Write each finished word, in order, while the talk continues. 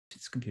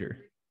this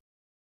computer.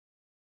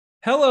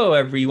 Hello,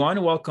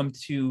 everyone. Welcome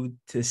to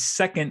the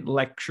second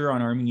lecture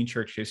on Armenian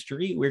Church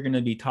History. We're going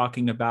to be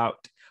talking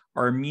about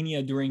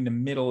Armenia during the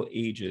Middle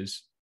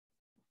Ages.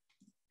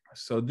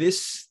 So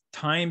this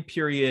time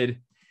period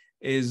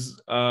is,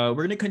 we're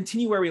going to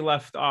continue where we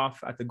left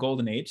off at the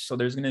Golden Age. So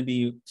there's going to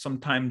be some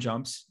time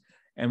jumps,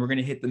 and we're going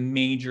to hit the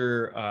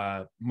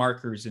major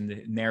markers in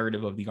the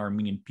narrative of the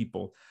Armenian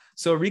people.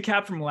 So a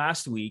recap from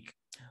last week,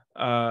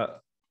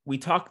 we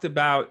talked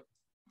about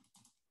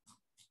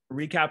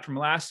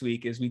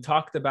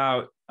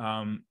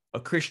a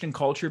Christian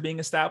culture being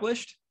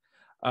established.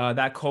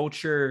 That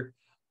culture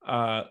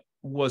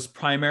was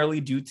primarily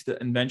due to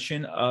the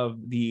invention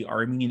of the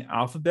Armenian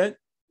alphabet,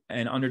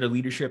 and under the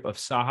leadership of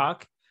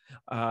Sahak,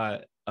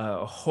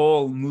 a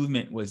whole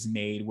movement was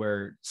made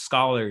where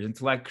scholars,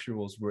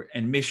 intellectuals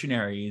and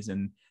missionaries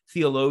and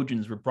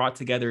theologians were brought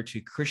together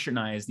to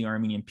Christianize the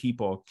Armenian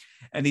people.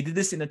 And they did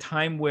this in a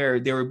time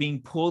where they were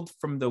being pulled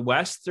from the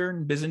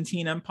Western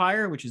Byzantine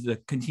Empire, which is the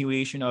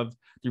continuation of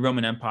the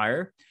Roman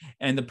Empire,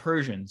 and the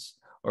Persians,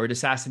 or the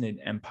Sassanid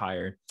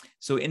Empire.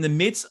 So in the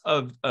midst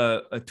of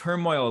a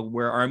turmoil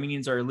where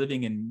Armenians are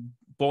living in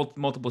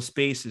multiple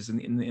spaces,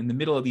 in the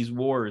middle of these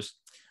wars,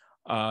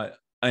 an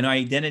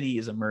identity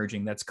is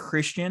emerging that's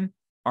Christian,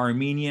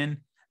 Armenian,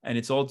 and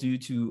it's all due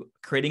to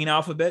creating an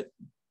alphabet,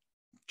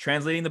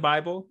 translating the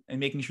Bible, and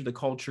making sure the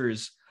culture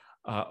is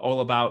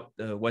all about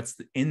what's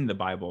in the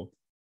Bible.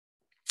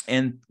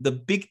 And the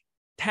big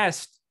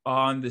test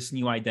on this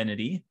new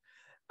identity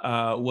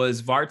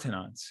was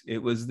Vartanants. It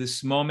was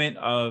this moment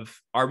of,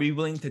 are we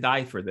willing to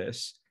die for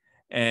this?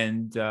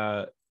 And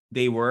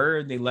they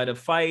led a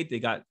fight. They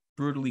got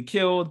brutally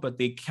killed, but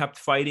they kept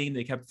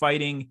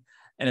fighting.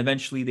 And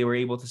eventually they were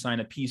able to sign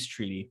a peace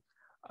treaty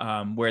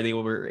where they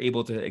were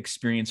able to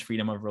experience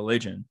freedom of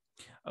religion.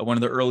 One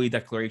of the early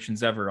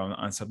declarations ever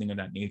on something of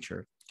that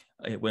nature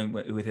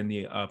within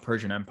the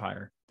Persian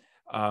Empire.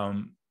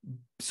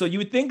 So you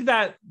would think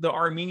that the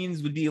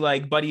Armenians would be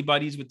like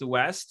buddies with the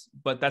West,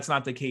 but that's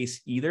not the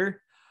case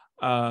either.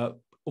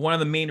 One of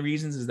the main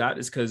reasons is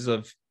because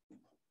of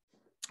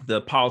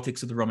the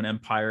politics of the Roman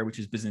Empire, which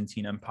is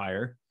Byzantine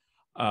Empire,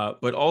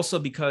 but also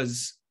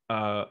because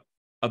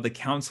of the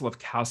Council of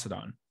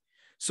Chalcedon.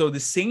 So the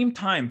same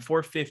time,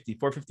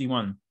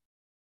 451,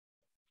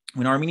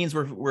 when Armenians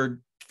were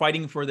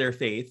fighting for their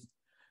faith,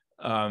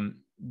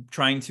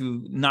 trying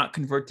to not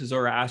convert to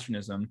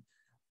Zoroastrianism,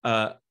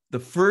 the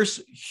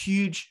first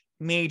huge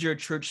major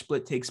church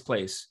split takes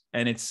place.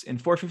 And it's in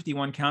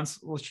 451,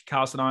 Council of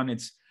Chalcedon.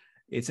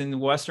 It's in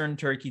Western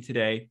Turkey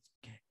today.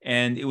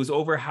 And it was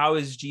over, how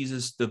is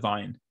Jesus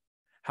divine?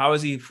 How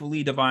is he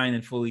fully divine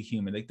and fully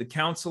human? Like the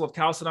Council of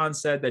Chalcedon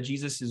said that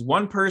Jesus is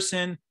one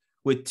person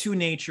with two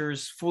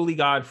natures, fully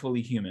God,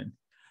 fully human.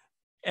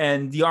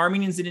 And the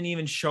Armenians didn't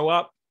even show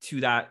up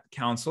to that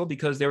council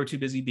because they were too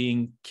busy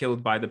being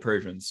killed by the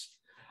Persians.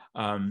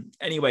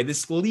 Anyway,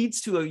 this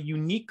leads to a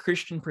unique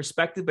Christian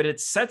perspective, but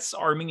it sets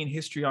Armenian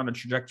history on a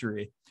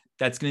trajectory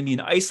that's going to be an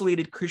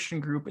isolated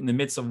Christian group in the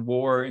midst of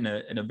war in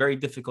a very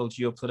difficult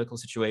geopolitical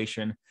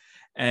situation.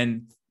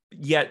 And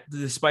yet,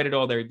 despite it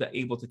all, they're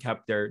able to keep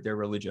their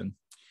religion.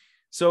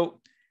 So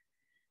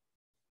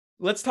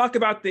let's talk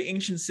about the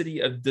ancient city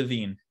of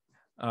Dvin.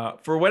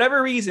 For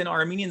whatever reason,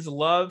 Armenians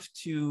love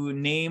to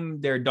name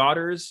their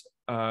daughters.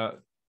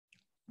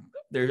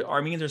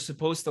 Armenians are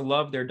supposed to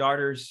love their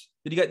daughters.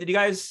 Did you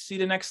guys see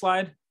the next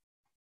slide?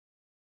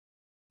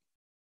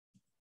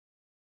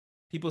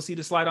 People see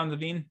the slide on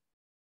Dvin?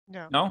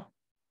 No. No?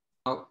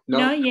 No.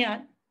 Not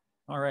yet.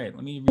 All right,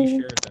 let me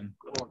reshare it then.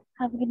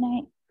 Have a good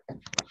night.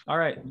 All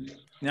right,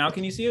 now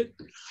can you see it?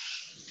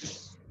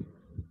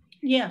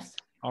 Yes.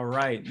 All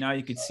right, now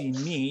you can see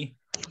me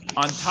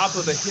on top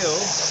of a hill.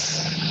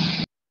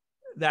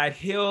 That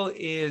hill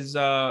is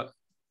the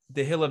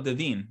hill of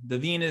Dvin.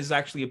 Dvin is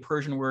actually a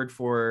Persian word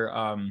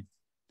for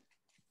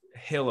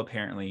hill,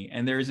 apparently.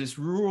 And there's this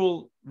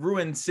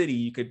ruined city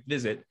you could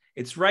visit.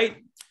 It's right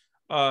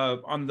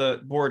on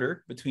the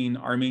border between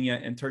Armenia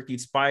and Turkey.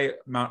 It's by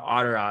Mount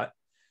Ararat.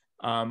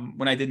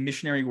 When I did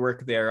missionary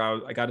work there,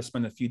 I got to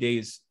spend a few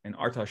days in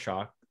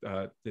Artashat,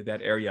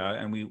 that area.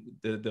 And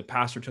the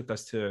pastor took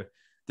us to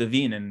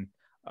Dvin, and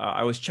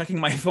I was checking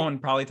my phone,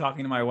 probably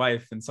talking to my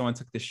wife, and someone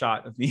took the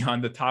shot of me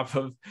on the top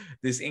of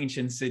this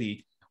ancient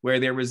city where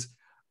there was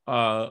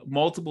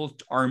multiple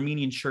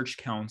Armenian church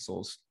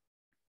councils.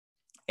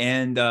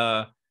 And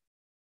the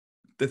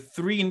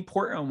three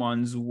important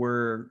ones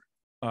were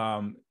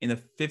in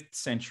the 5th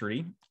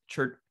century,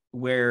 church,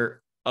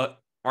 where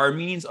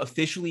Armenians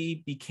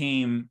officially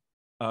became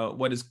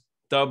what is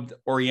dubbed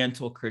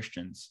Oriental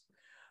Christians.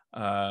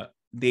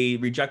 They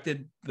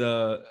rejected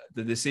the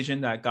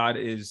decision that God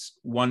is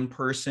one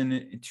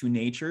person, two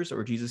natures,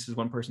 or Jesus is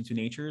one person, two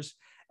natures.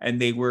 And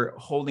they were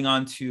holding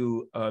on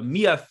to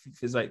Miaf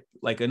is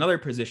like another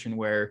position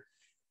where,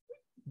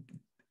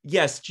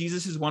 yes,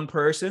 Jesus is one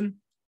person,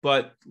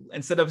 but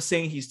instead of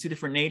saying he's two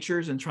different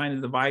natures and trying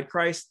to divide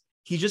Christ,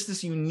 he's just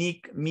this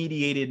unique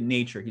mediated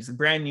nature. He's a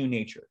brand new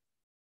nature.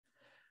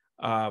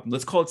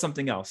 Let's call it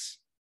something else.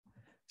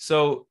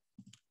 So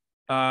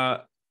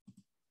One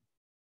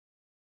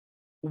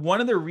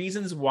of the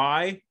reasons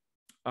why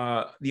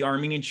the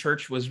Armenian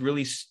Church was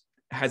really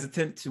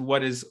hesitant to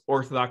what is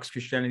Orthodox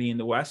Christianity in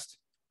the West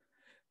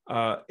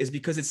is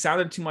because it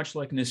sounded too much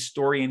like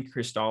Nestorian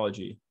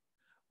Christology,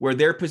 where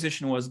their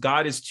position was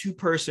God is two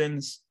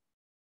persons,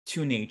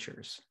 two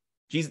natures.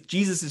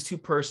 Jesus is two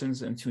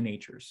persons and two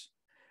natures.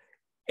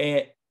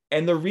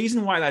 And the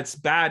reason why that's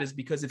bad is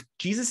because if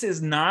Jesus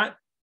is not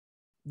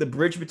the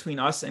bridge between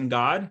us and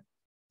God,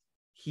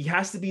 he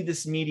has to be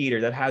this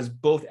mediator that has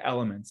both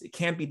elements. It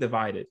can't be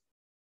divided.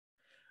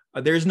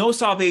 There's no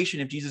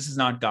salvation if Jesus is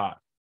not God.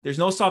 There's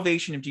no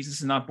salvation if Jesus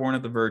is not born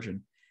of the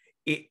Virgin.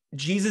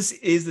 Jesus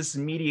is this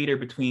mediator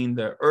between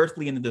the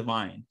earthly and the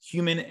divine,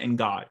 human and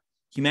God,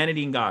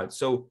 humanity and God.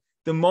 So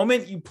the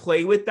moment you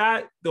play with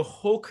that, the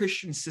whole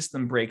Christian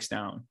system breaks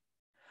down.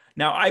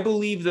 Now, I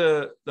believe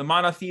the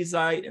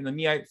monophysite and the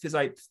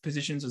miaphysite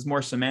positions is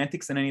more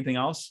semantics than anything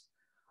else.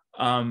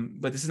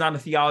 But this is not a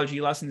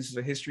theology lesson. This is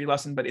a history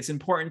lesson. But it's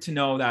important to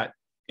know that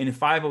in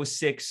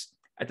 506,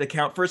 at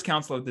the First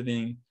Council of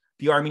Dvin,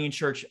 the Armenian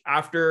Church,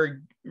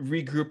 after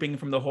regrouping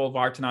from the whole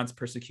Vartanants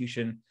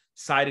persecution,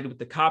 sided with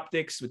the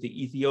Coptics, with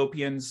the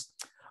Ethiopians,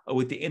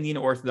 with the Indian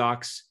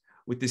Orthodox,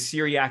 with the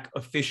Syriac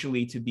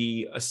officially to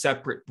be a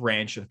separate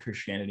branch of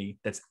Christianity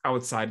that's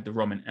outside the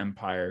Roman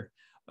Empire,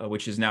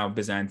 which is now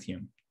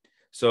Byzantium.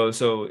 So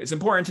it's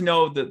important to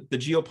know the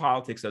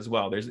geopolitics as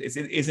well.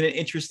 Isn't it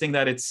interesting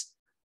that it's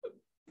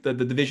the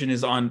division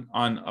is on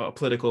a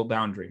political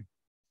boundary?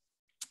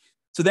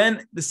 So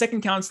then the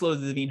Second Council of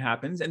Dvin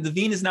happens, and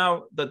Dvin is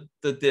now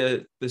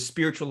the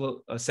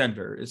spiritual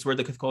center. It's where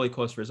the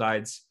Catholicos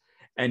resides,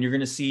 and you're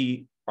going to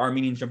see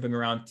Armenians jumping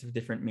around to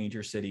different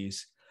major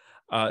cities.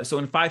 So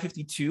in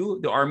 552,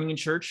 the Armenian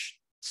Church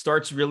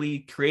starts really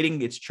creating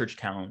its church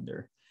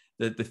calendar,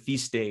 the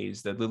feast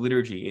days, the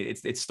liturgy.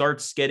 It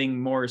starts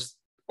getting more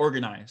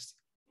organized.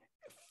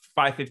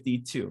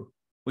 552,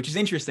 which is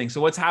interesting.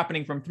 So what's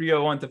happening from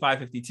 301 to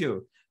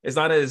 552 is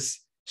not as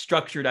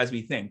structured as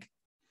we think.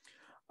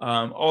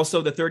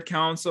 Also, the Third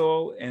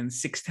Council in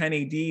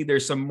 610 AD,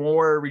 there's some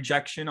more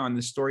rejection on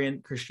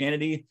Nestorian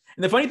Christianity.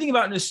 And the funny thing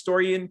about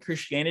Nestorian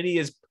Christianity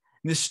is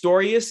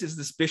Nestorius is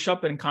this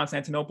bishop in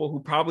Constantinople who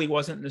probably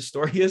wasn't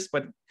Nestorius,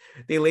 but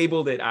they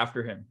labeled it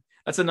after him.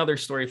 That's another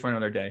story for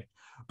another day.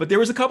 But there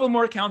was a couple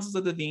more councils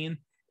of Dvin,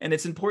 and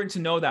it's important to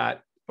know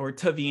that, or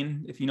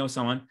Tavin, if you know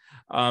someone.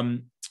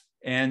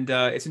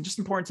 It's just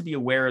important to be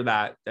aware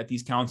that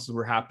these councils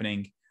were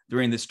happening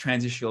during this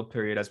transitional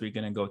period as we're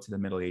going to go to the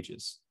Middle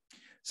Ages.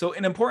 So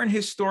an important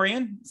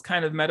historian, it's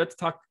kind of meta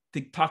to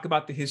talk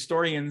about the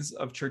historians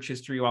of church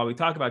history while we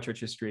talk about church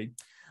history.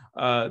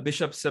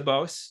 Bishop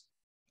Sebios,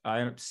 I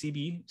don't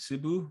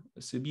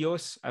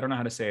know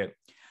how to say it.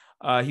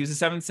 He was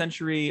a 7th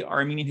century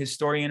Armenian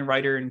historian,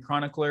 writer, and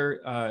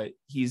chronicler.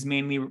 He's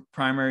mainly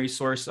primary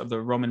source of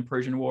the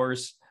Roman-Persian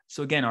wars.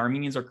 So again,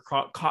 Armenians are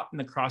caught in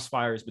the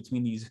crossfires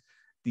between these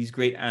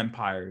great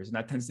empires, and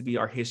that tends to be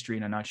our history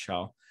in a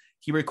nutshell.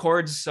 He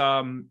records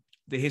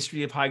the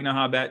history of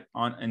Hagnahabet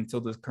on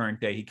until the current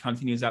day. He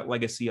continues that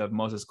legacy of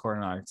Moses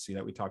Koronartsi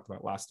that we talked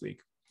about last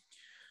week.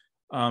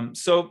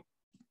 So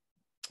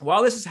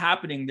while this is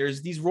happening,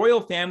 there's these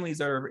royal families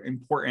that are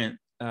important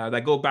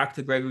that go back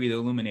to Gregory the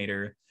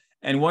Illuminator.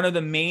 And one of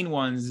the main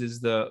ones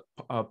is the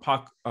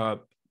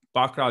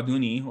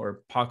Bakraduni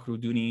or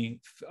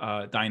Pakruduni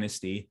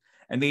dynasty.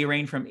 And they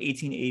reigned from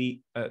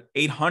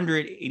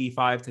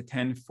 885 to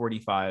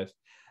 1045.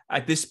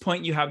 At this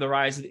point, you have the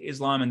rise of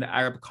Islam and the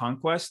Arab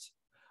conquest.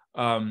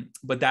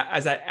 But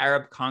as that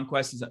Arab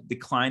conquest is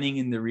declining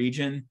in the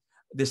region,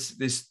 this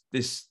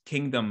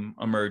kingdom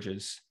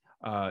emerges.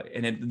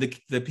 And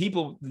the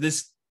people,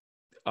 this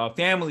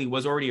family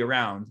was already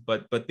around,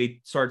 but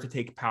they started to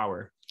take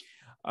power.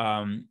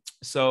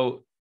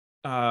 So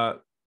the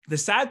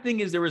sad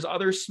thing is there was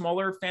other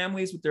smaller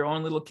families with their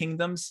own little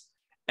kingdoms.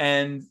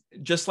 And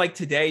just like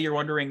today, you're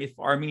wondering if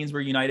Armenians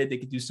were united, they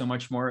could do so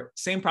much more.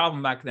 Same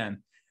problem back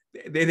then.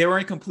 They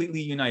weren't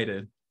completely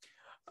united.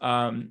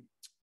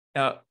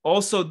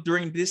 Also,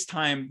 during this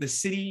time, the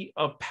city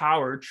of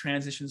power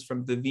transitions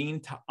from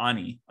Dvin to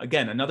Ani.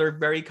 Again, another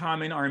very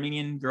common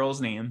Armenian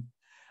girl's name.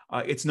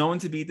 It's known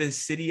to be the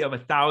city of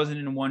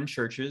 1,001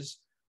 churches,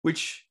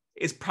 which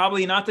is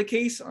probably not the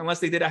case unless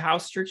they did a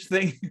house church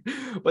thing.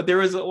 But there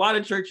was a lot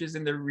of churches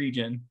in the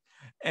region,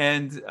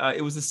 and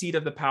it was the seat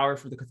of the power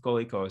for the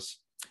Catholicos.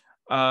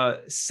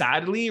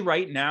 Sadly,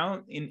 right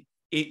now,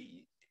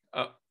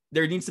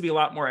 there needs to be a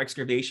lot more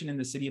excavation in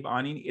the city of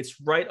Ani. It's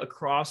right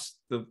across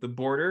the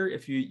border.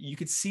 If you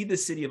could see the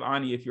city of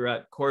Ani if you're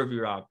at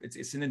Korvirab.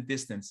 It's in the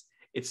distance.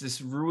 It's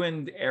this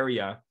ruined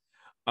area.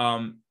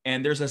 And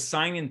there's a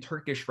sign in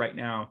Turkish right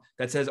now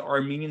that says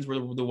Armenians were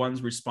the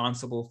ones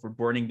responsible for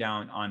burning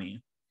down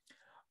Ani.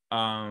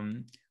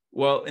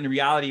 Well, in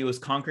reality, it was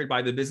conquered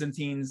by the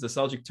Byzantines, the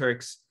Seljuk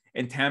Turks,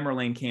 and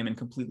Tamerlane came and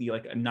completely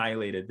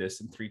annihilated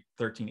this in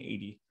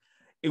 1380.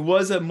 It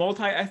was a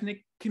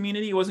multi-ethnic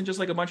community. It wasn't just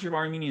like a bunch of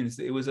Armenians.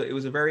 It was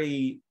a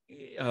very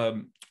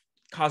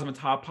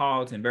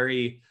cosmopolitan,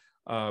 very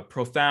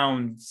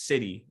profound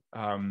city.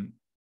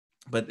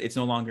 but it's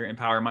no longer in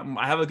power.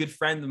 I have a good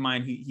friend of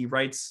mine. He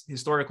writes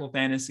historical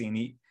fantasy,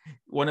 and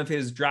one of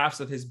his drafts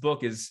of his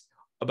book is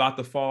about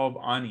the fall of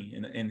Ani,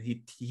 and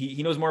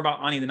he knows more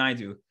about Ani than I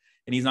do,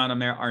 and he's not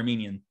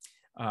Armenian.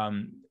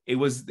 It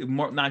was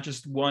more not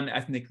just one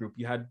ethnic group.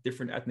 You had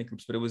different ethnic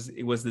groups, but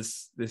it was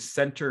this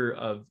center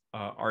of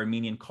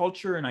Armenian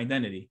culture and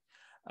identity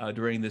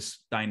during this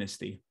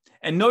dynasty.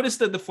 And notice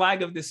that the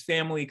flag of this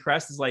family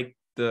crest is like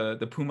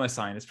the Puma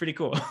sign. It's pretty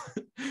cool.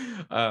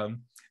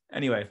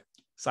 Anyway,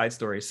 side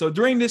story. So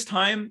during this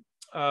time,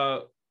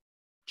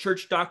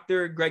 Church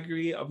Doctor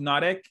Gregory of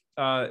Nodek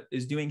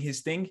is doing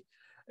his thing.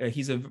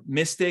 He's a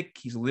mystic.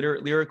 He's a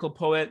lyrical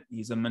poet.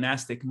 He's a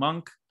monastic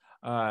monk.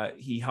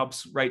 He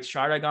helps write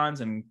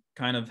sharagans and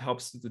kind of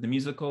helps the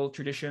musical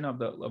tradition of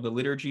the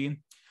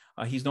liturgy.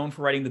 He's known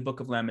for writing the Book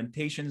of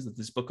Lamentations,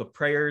 this book of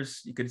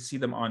prayers. You could see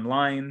them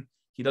online.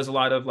 He does a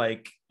lot of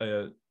like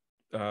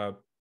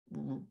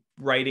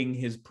writing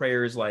his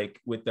prayers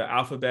like with the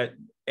alphabet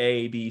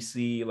A, B,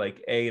 C,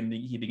 like A, and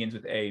he begins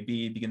with A,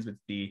 B begins with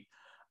B.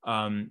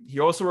 He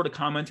also wrote a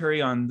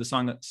commentary on the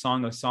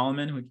Song of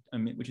Solomon,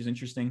 which is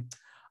interesting.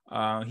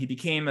 He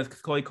became a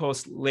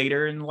Katholikos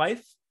later in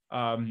life.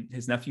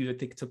 His nephew, I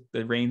think, took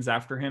the reins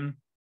after him.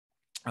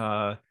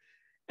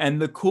 And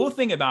the cool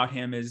thing about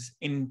him is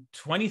in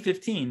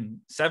 2015,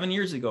 7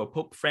 years ago,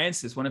 Pope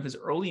Francis, one of his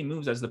early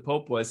moves as the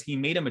Pope was he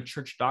made him a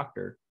church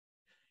doctor,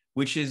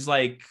 which is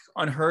like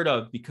unheard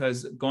of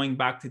because going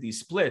back to these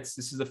splits,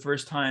 this is the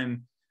first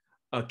time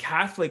a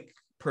Catholic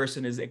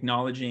person is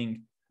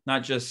acknowledging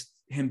not just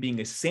him being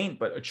a saint,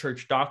 but a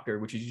church doctor,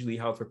 which is usually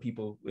held for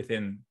people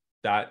within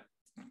that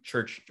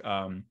church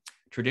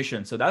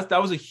tradition. So that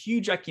was a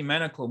huge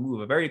ecumenical move,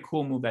 a very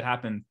cool move that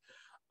happened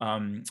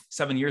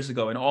 7 years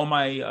ago. And all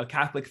my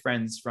Catholic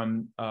friends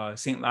from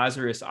St.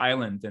 Lazarus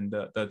Island and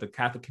the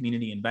Catholic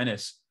community in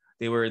Venice,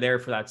 they were there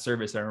for that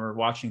service. I remember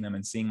watching them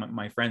and seeing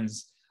my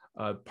friends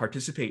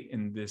participate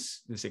in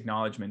this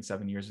acknowledgement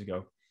 7 years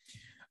ago.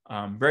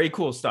 Very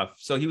cool stuff.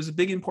 So he was a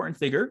big, important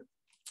figure.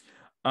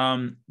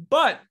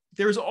 But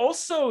there's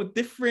also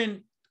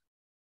different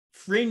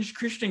fringe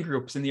Christian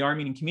groups in the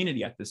Armenian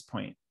community at this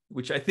point,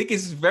 which I think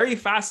is very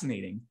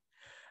fascinating.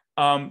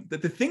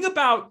 The thing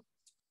about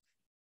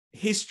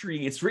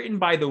history, it's written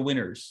by the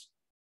winners.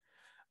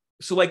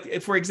 So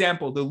like, for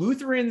example, the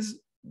Lutherans,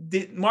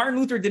 Martin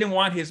Luther didn't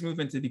want his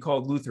movement to be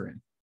called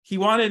Lutheran. He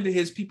wanted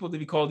his people to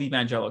be called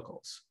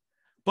evangelicals.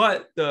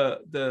 But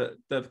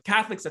the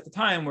Catholics at the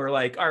time were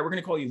like, all right, we're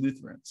going to call you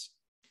Lutherans.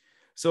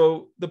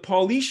 So the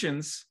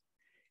Paulicians,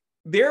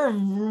 they're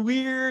a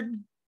weird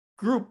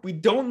group. We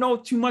don't know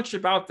too much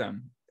about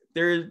them.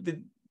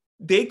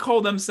 They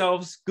call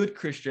themselves good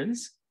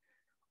Christians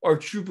or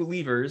true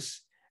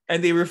believers,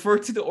 and they refer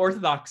to the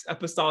Orthodox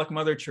Apostolic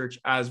Mother Church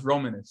as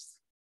Romanists.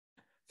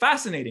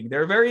 Fascinating.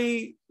 They're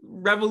very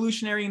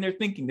revolutionary in their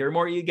thinking. They're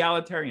more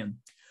egalitarian.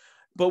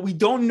 But we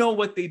don't know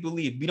what they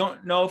believe. We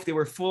don't know if they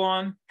were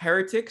full-on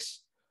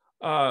heretics.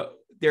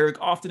 They're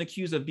often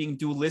accused of being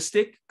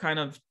dualistic, kind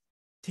of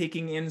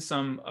taking in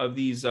some of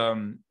these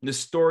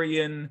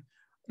Nestorian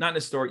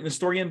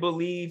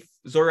belief,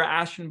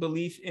 Zoroastrian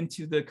belief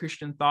into the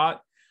Christian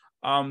thought.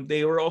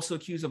 They were also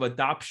accused of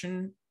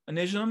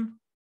adoptionism,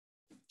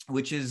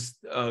 which is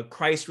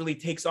Christ really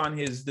takes on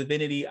his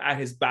divinity at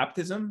his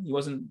baptism. He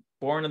wasn't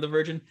born of the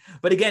Virgin.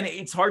 But again,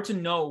 it's hard to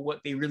know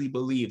what they really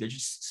believe. There's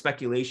just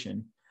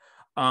speculation.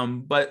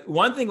 But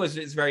one thing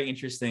is very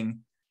interesting,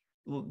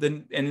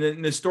 and the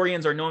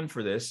Nestorians are known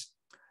for this.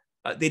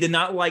 They did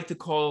not like to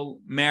call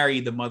Mary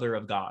the mother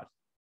of God.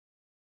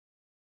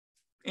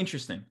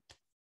 Interesting.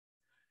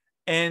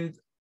 And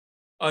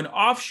an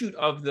offshoot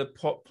of the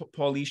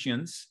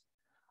Paulicians,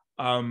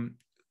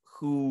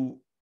 who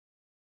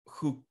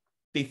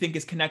they think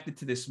is connected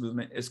to this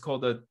movement, is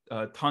called the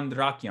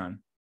Tondrakian.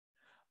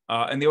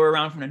 And they were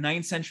around from the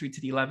 9th century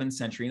to the 11th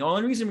century. And the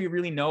only reason we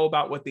really know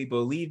about what they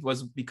believed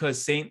was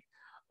because Saint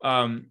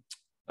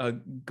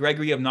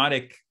Gregory of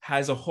Nodek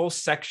has a whole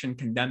section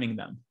condemning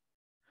them.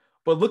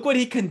 But look what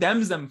he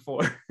condemns them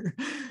for.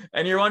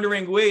 And you're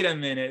wondering, wait a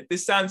minute,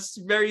 this sounds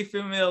very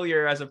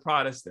familiar as a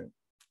Protestant.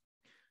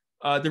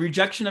 The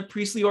rejection of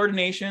priestly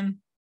ordination,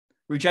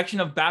 rejection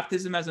of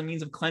baptism as a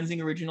means of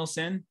cleansing original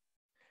sin,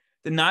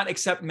 did not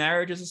accept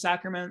marriage as a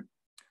sacrament,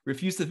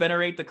 refused to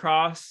venerate the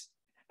cross,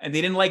 and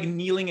they didn't like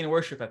kneeling in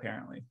worship,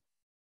 apparently.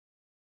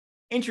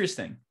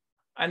 Interesting.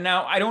 And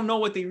now I don't know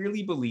what they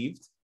really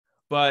believed,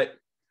 but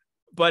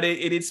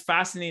it is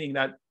fascinating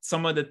that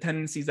some of the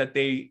tendencies that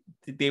they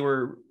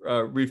were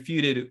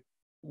refuted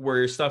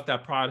were stuff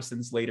that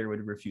Protestants later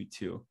would refute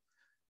too.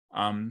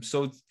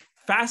 So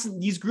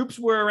these groups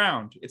were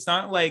around. It's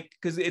not like,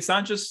 because it's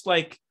not just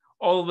like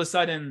all of a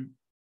sudden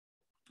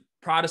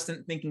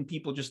Protestant thinking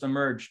people just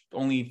emerged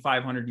only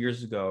 500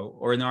 years ago,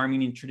 or in the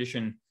Armenian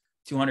tradition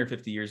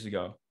 250 years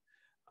ago.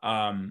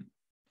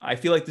 I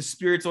feel like the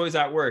Spirit's always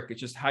at work. It's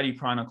just how do you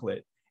chronicle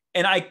it?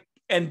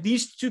 And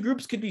these two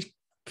groups could be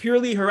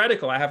purely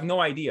heretical. I have no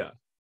idea.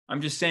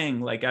 I'm just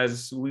saying, like,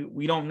 as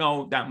we don't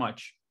know that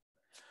much.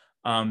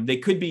 They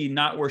could be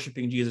not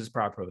worshiping Jesus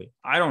properly.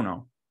 I don't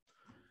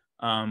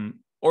know.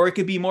 or it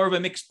could be more of a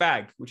mixed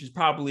bag, which is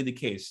probably the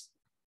case,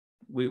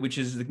 which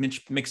is the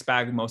mixed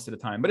bag most of the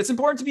time. But it's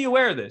important to be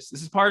aware of this.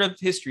 This is part of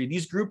history.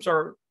 These groups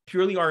are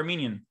purely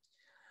Armenian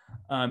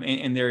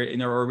in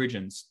their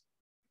origins.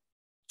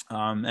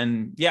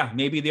 And yeah,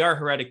 maybe they are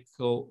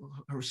heretical,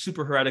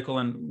 super heretical,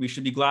 and we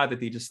should be glad that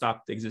they just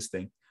stopped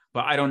existing.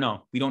 But I don't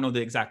know. We don't know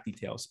the exact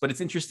details. But it's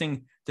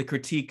interesting to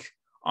critique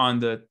on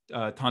the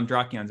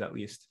Tondrakians, at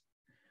least.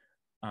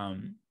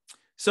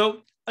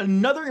 So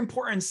another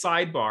important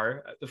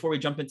sidebar before we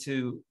jump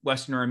into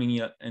Western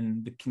Armenia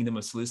and the Kingdom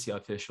of Cilicia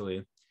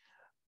officially,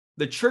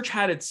 the church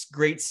had its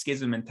great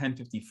schism in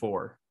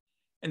 1054.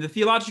 And the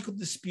theological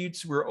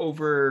disputes were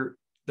over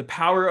the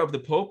power of the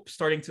Pope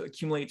starting to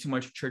accumulate too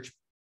much church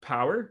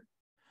power,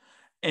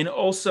 and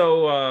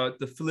also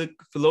the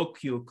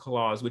Filioque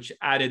clause, which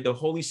added the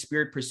Holy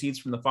Spirit proceeds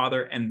from the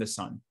Father and the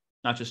Son,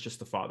 not just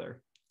the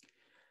Father.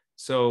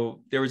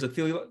 So there was a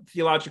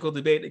theological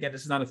debate. Again,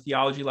 this is not a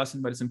theology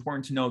lesson, but it's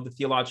important to know the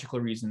theological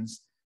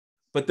reasons.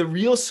 But the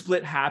real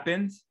split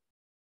happened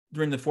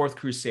during the Fourth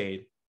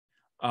Crusade,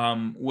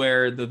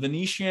 where the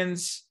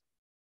Venetians,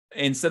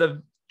 instead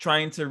of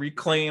trying to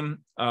reclaim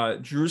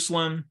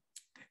Jerusalem,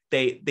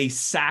 they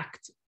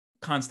sacked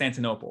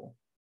Constantinople.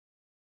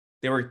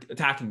 They were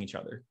attacking each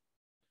other.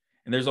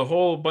 And there's a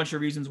whole bunch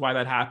of reasons why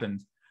that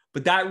happened.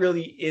 But that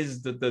really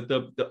is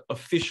the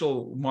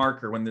official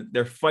marker when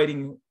they're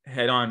fighting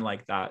head on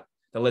like that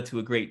led to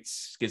a great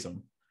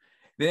schism.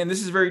 And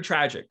this is very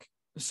tragic.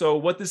 So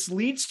what this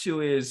leads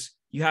to is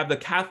you have the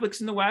Catholics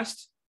in the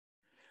West,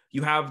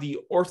 you have the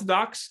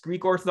Orthodox,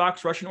 Greek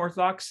Orthodox, Russian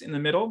Orthodox in the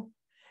middle,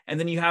 and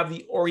then you have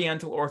the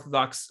Oriental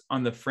Orthodox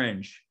on the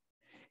fringe.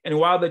 And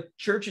while the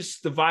church is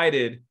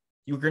divided,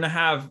 you're going to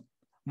have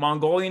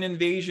Mongolian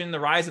invasion, the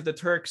rise of the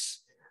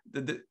Turks,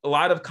 a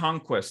lot of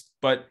conquest.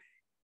 But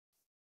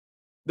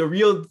the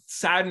real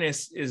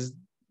sadness is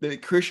the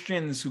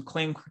Christians who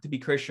claim to be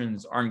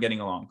Christians aren't getting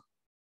along.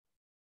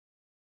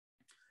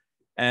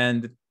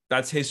 And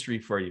that's history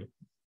for you.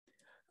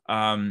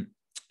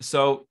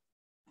 So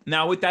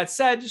now with that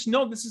said, just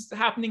know this is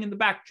happening in the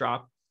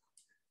backdrop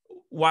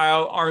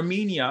while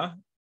Armenia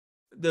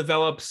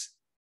develops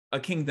a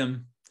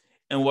kingdom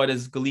in what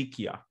is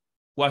Galicia,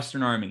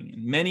 Western Armenia.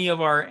 Many of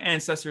our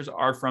ancestors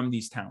are from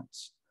these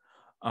towns.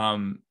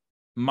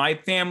 My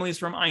family is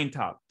from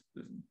Aintab.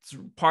 It's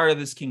part of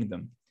this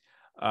kingdom.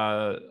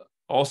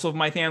 Also,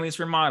 my family is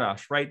from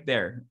Marash, right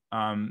there.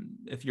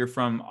 If you're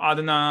from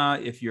Adana,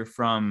 if you're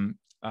from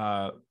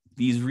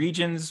these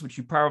regions, which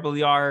you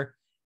probably are,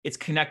 it's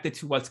connected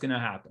to what's going to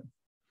happen.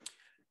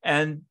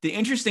 And the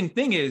interesting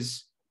thing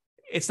is,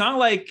 it's not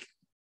like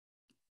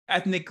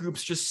ethnic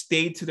groups just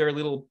stayed to their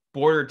little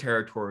border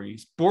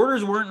territories.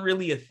 Borders weren't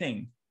really a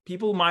thing.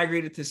 People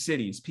migrated to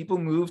cities. People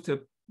moved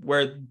to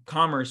where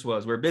commerce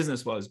was, where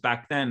business was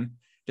back then,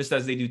 just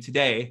as they do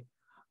today.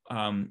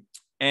 And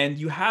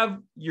you have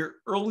your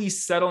early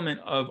settlement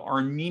of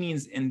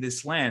Armenians in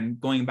this land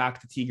going back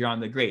to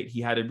Tigran the Great.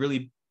 He had a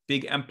really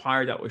big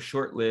empire that was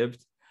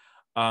short-lived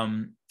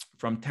from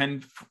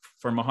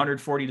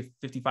 140 to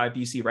 55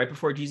 BC, right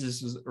before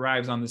Jesus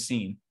arrives on the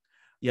scene.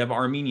 You have an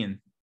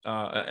Armenian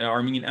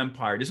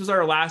empire. This was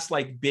our last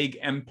big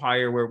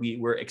empire where we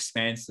were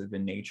expansive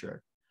in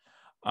nature.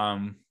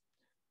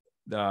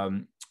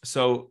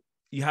 So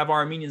you have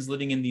Armenians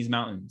living in these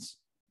mountains,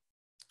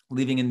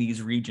 living in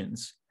these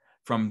regions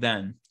from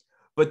then.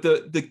 But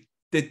the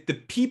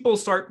people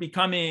start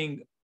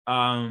becoming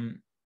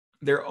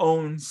their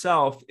own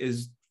self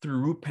is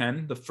through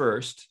Rupen the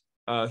First.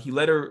 He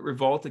led a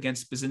revolt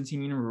against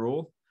Byzantine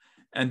rule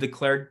and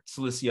declared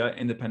Cilicia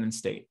independent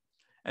state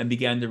and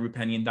began the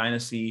Rupenian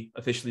dynasty,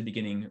 officially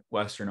beginning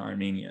Western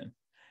Armenia.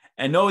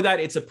 And know that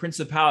it's a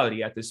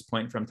principality at this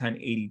point from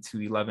 1080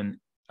 to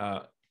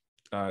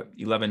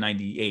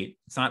 1198.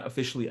 It's not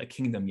officially a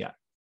kingdom yet.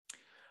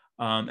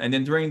 And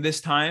then during this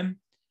time,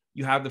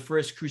 you have the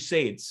first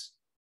Crusades.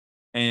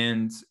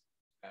 And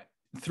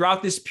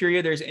throughout this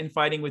period, there's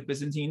infighting with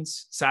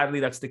Byzantines. Sadly,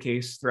 that's the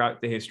case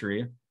throughout the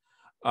history.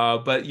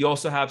 But you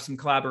also have some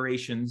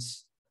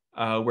collaborations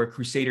where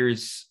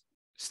Crusaders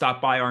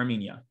stop by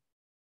Armenia,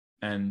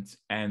 and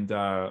then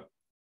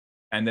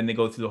they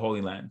go through the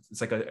Holy Land.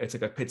 It's like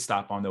a pit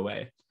stop on the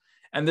way.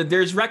 And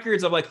there's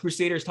records of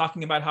Crusaders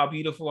talking about how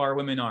beautiful our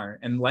women are,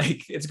 and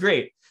it's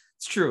great.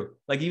 It's true.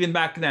 Even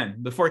back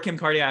then, before Kim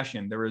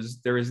Kardashian, there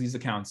was these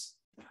accounts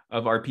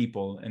of our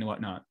people and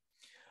whatnot.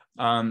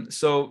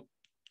 So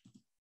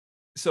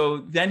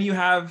then you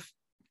have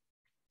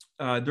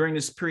during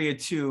this period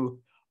too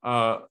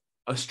a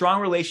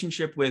strong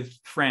relationship with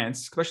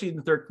France, especially in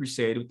the Third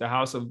Crusade, with the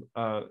house of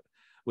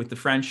with the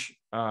French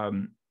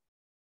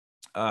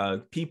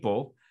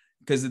people,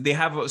 because they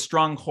have a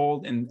strong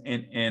hold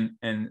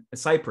in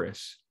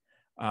Cyprus.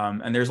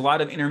 And there's a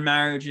lot of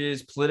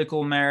intermarriages,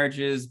 political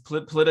marriages,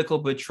 political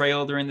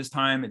betrayal during this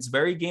time. It's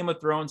very Game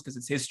of Thrones because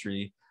it's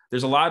history.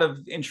 There's a lot of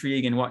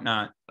intrigue and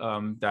whatnot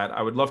that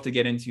I would love to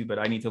get into, but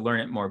I need to learn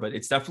it more. But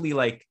it's definitely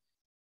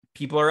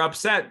people are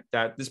upset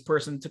that this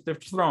person took the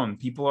throne.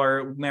 People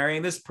are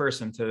marrying this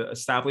person to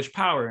establish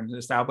power and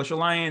establish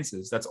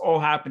alliances. That's all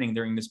happening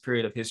during this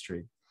period of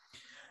history.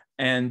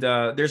 And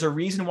there's a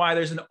reason why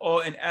there's an O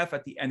and F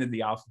at the end of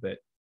the alphabet,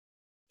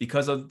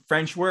 because of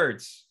French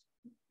words.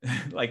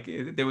 Like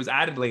it was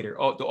added later.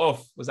 Oh, the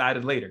off was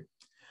added later.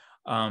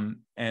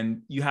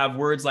 And you have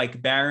words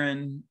like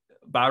baron,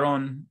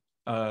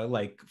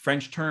 like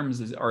French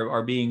terms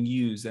are being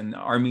used, and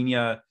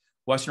Armenia,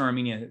 Western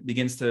Armenia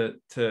begins to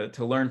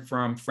learn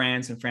from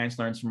France, and France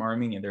learns from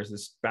Armenia. There's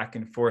this back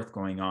and forth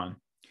going on.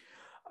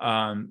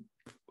 A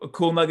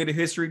cool nugget of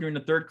history: during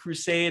the Third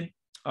Crusade,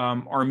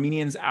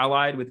 Armenians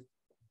allied with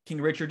King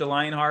Richard the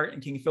Lionheart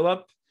and King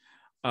Philip.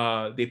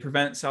 They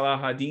prevent Salah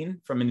ad-Din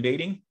from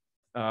invading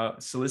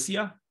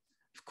Cilicia.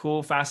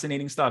 Cool,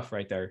 fascinating stuff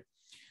right there.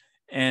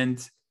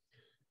 And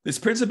this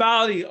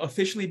principality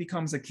officially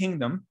becomes a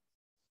kingdom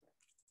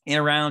in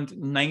around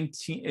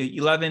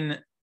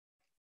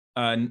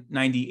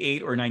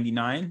 1198 or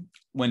 99,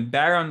 when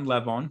Baron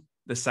Levon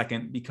II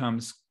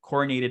becomes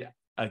coronated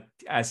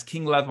as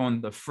King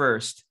Levon I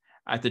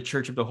at the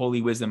Church of the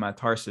Holy Wisdom at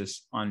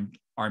Tarsus on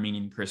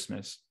Armenian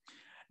Christmas.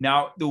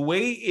 Now, the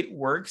way it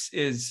works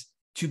is,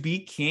 to be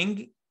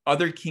king,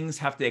 other kings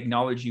have to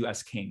acknowledge you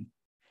as king.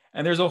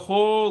 And there's a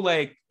whole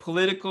like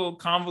political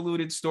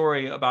convoluted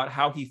story about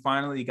how he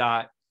finally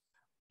got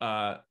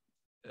other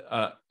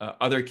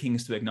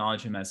kings to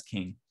acknowledge him as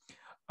king.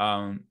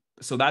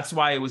 So that's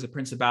why it was a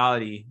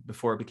principality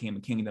before it became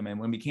a kingdom. And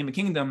when it became a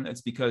kingdom,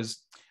 it's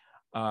because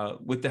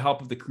with the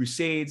help of the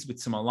Crusades, with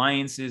some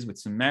alliances, with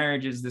some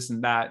marriages, this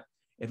and that,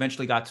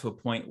 eventually got to a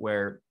point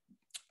where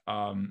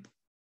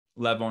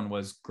Levon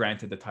was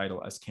granted the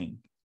title as king,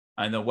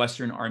 and the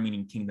Western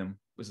Armenian Kingdom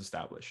was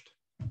established.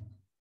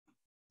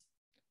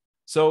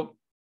 So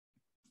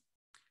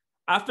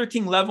after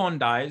King Levon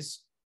dies,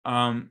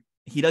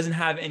 he doesn't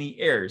have any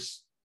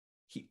heirs,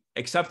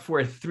 except for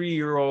a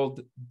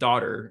 3-year-old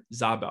daughter,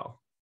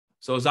 Zabel.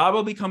 So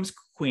Zabel becomes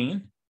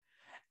queen,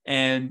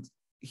 and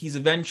he's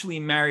eventually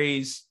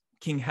marries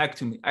King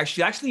Hektum.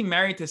 Actually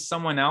married to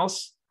someone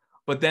else,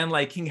 but then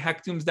like King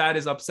Hektum's dad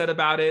is upset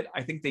about it.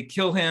 I think they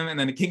kill him, and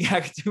then King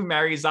Hektum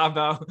marries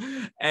Zabel,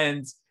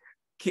 and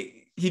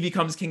he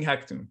becomes King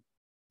Hektum.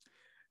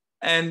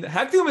 And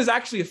Hektum is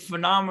actually a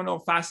phenomenal,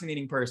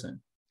 fascinating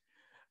person.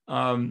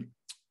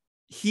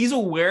 He's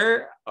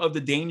aware of the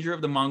danger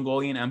of the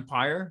Mongolian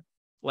Empire,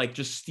 like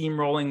just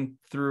steamrolling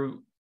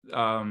through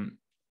the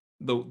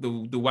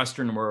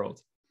Western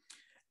world.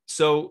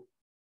 So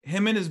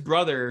him and his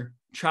brother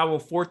travel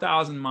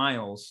 4,000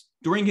 miles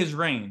during his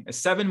reign, a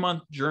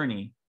 7-month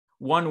journey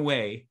one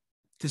way,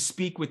 to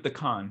speak with the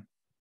Khan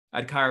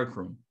at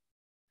Karakum.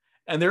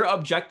 And their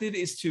objective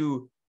is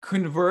to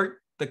convert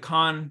the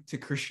Khan to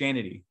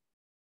Christianity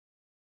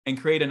and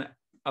create an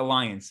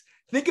alliance.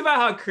 Think about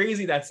how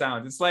crazy that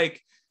sounds. It's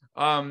like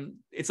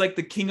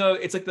the king of,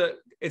 it's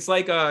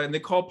like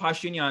Nicole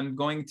Pashinyan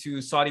going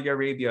to Saudi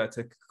Arabia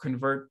to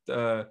convert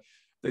the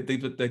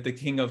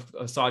king of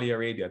Saudi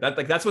Arabia.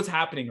 That's what's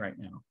happening right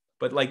now,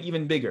 but like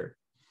even bigger.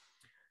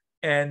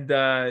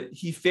 And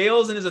he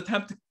fails in his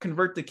attempt to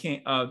convert the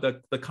king,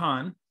 the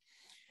Khan,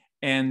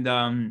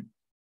 and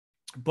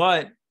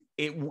but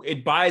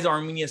it buys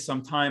Armenia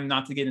some time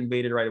not to get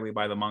invaded right away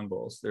by the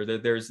Mongols.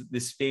 There's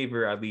this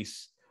favor, at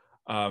least,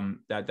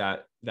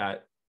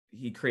 that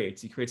he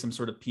creates. He creates some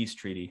sort of peace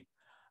treaty.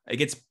 It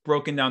gets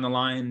broken down the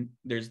line.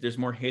 There's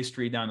more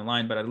history down the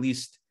line, but at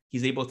least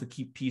he's able to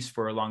keep peace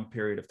for a long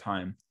period of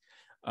time.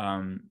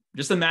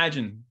 Just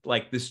imagine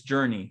like this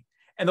journey.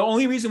 And the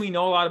only reason we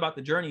know a lot about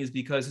the journey is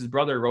because his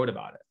brother wrote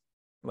about it,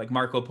 like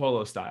Marco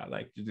Polo style.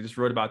 Like they just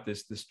wrote about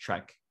this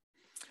trek.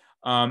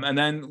 And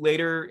then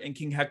later in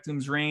King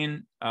Hektum's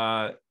reign,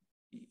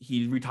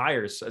 he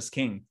retires as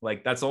king.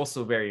 Like that's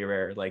also very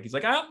rare. Like he's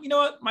like, you know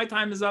what, my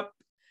time is up.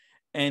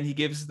 And he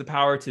gives the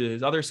power to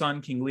his other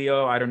son, King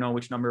Leo. I don't know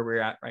which number we're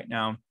at right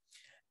now.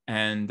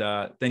 And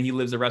then he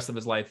lives the rest of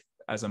his life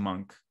as a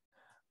monk.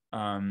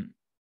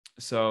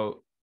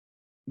 So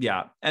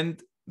yeah. And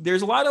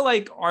there's a lot of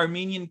like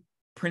Armenian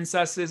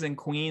princesses and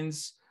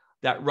queens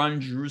that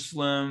run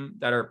Jerusalem,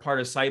 that are part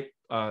of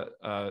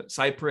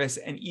Cyprus,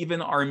 and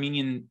even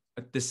Armenian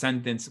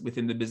descendants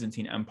within the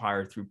Byzantine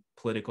Empire through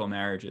political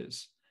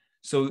marriages.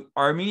 So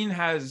Armenian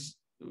has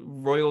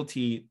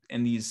royalty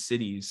in these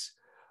cities.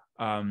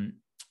 So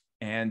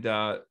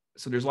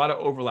there's a lot of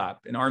overlap.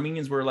 And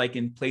Armenians were like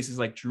in places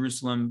like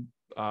Jerusalem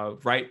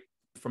right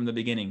from the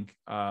beginning.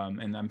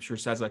 And I'm sure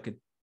Cesar could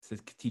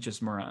teach us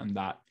more on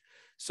that.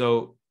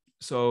 So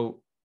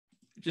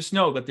just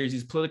know that there's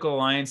these political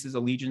alliances,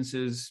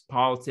 allegiances,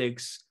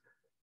 politics,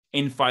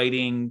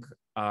 infighting,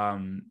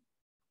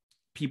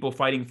 people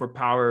fighting for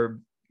power.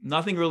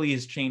 Nothing really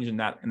has changed in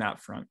that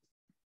front.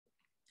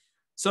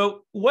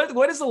 So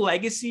what is the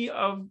legacy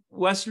of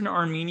Western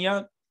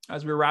Armenia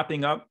as we're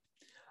wrapping up?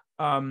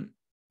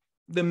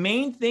 The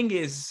main thing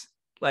is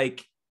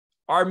like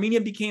Armenia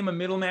became a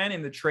middleman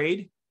in the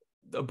trade,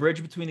 a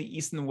bridge between the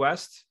East and the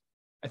West.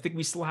 I think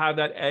we still have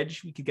that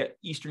edge. We could get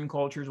Eastern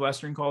cultures,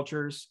 Western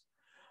cultures.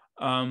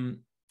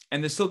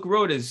 And the Silk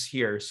Road is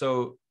here.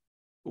 So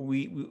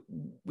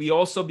we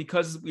also,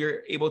 because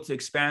we're able to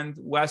expand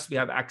west, we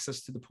have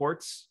access to the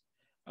ports.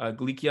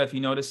 Galicia, if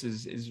you notice,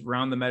 is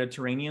around the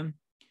Mediterranean.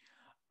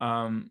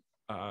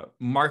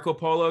 Marco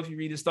Polo, if you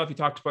read his stuff, he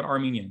talked about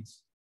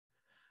Armenians.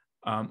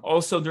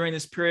 Also during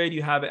this period,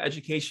 you have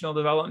educational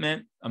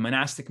development. A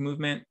monastic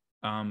movement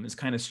is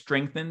kind of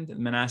strengthened, and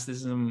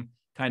monasticism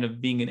kind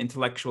of being an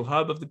intellectual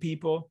hub of the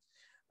people.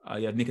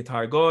 You have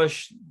Nikatar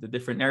Ghosh, the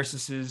different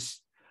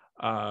Narcissus,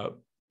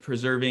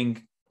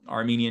 preserving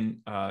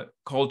Armenian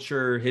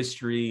culture,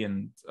 history,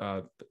 and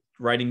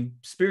writing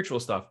spiritual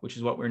stuff, which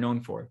is what we're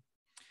known for.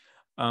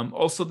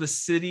 Also, the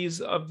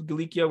cities of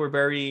Galicia were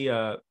very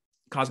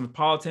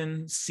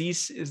cosmopolitan.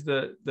 Sis is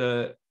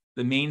the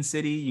main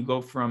city. You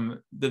go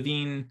from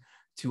Dvin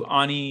to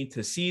Ani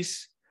to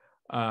Sis.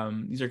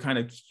 These are kind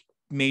of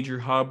major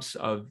hubs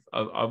of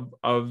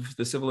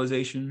the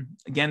civilization.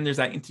 Again, there's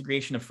that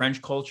integration of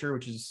French culture,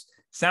 which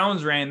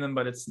sounds random,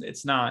 but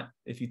it's not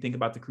if you think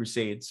about the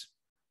Crusades.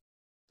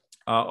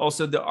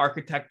 Also, the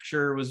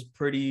architecture was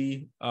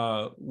pretty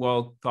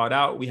well thought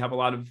out. We have a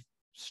lot of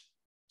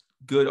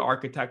good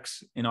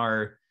architects in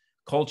our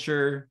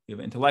culture. We have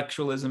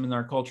intellectualism in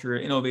our culture,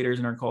 innovators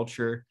in our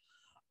culture.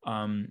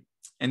 And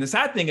the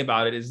sad thing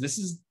about it is this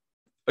is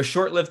a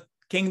short-lived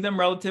kingdom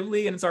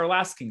relatively, and it's our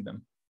last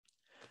kingdom.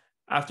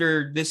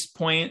 After this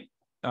point,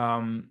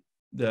 there's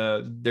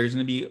going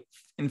to be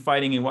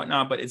infighting and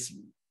whatnot, but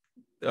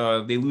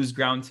they lose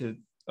ground to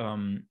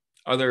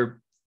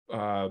other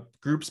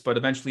groups, but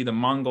eventually the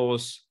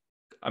Mongols,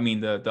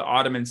 the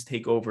Ottomans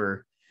take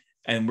over,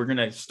 and we're going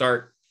to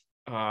start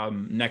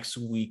next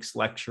week's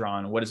lecture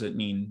on what does it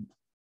mean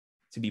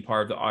to be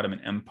part of the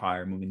Ottoman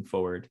Empire moving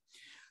forward.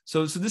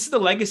 So this is the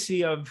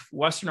legacy of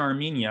Western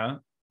Armenia.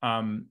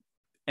 And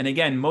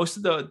again, most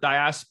of the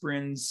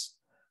diasporans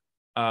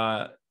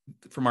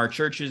from our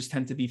churches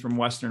tend to be from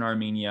Western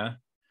Armenia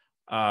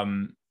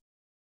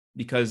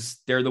because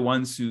they're the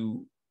ones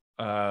who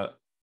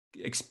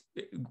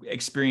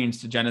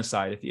experienced the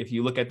genocide. If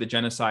you look at the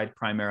genocide,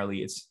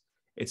 primarily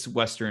it's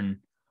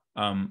Western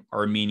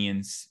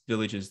Armenians,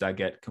 villages that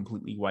get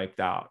completely wiped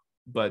out.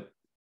 But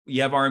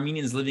you have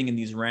Armenians living in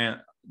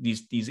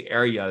these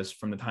areas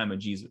from the time of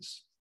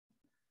Jesus.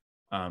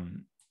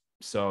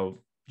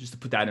 So just to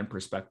put that in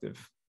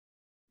perspective.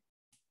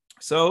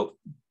 So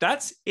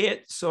that's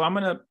it. So I'm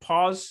going to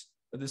pause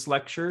this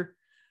lecture.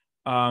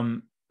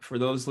 For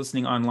those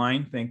listening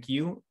online, thank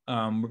you.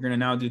 We're going to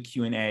now do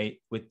Q&A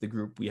with the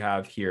group we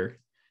have here.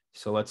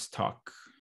 So let's talk.